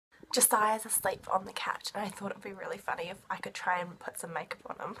Josiah's asleep on the couch and I thought it would be really funny if I could try and put some makeup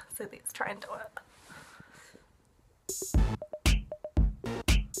on him. So let's try and do it.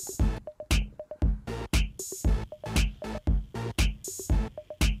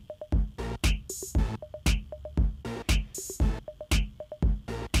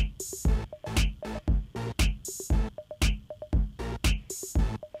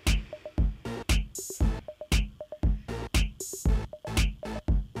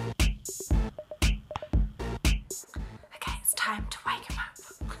 Time to wake him up.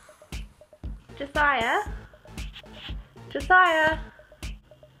 Josiah? Josiah?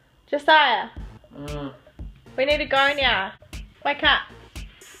 Josiah? We need to go now. Wake up.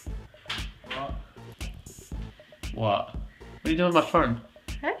 What? What? What are you doing with my phone?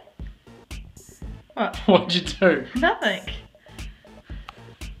 Hey? What? What'd you do? Nothing.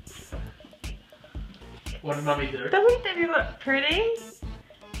 What did Mummy do? Doesn't Daddy look pretty?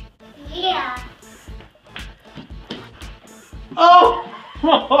 Yeah. Oh!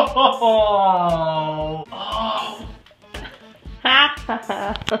 Oh!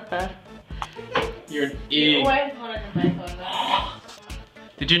 You're an idiot. Always wanted to make one.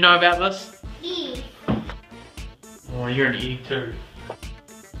 Did you know about this? E. Oh, you're an idiot too.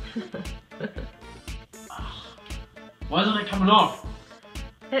 Why isn't it coming off?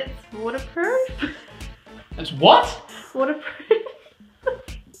 It's waterproof. It's what? Waterproof.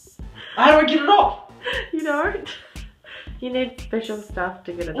 How do I get it off? You don't? You need special stuff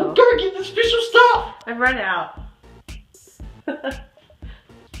to get it Well, off. go get the special stuff! I've run out.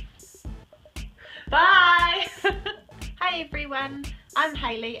 Bye! Hi everyone, I'm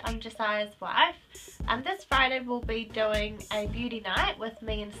Hayley, I'm Josiah's wife. This Friday we'll be doing a beauty night with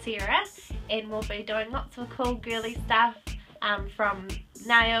me and Sarah, and we'll be doing lots of cool girly stuff, from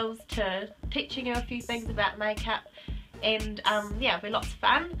nails to teaching you a few things about makeup, and yeah, it'll be lots of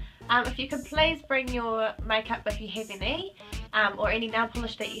fun. If you could please bring your makeup if you have any, or any nail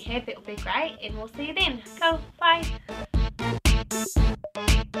polish that you have, that would be great, and we'll see you then. Go, bye!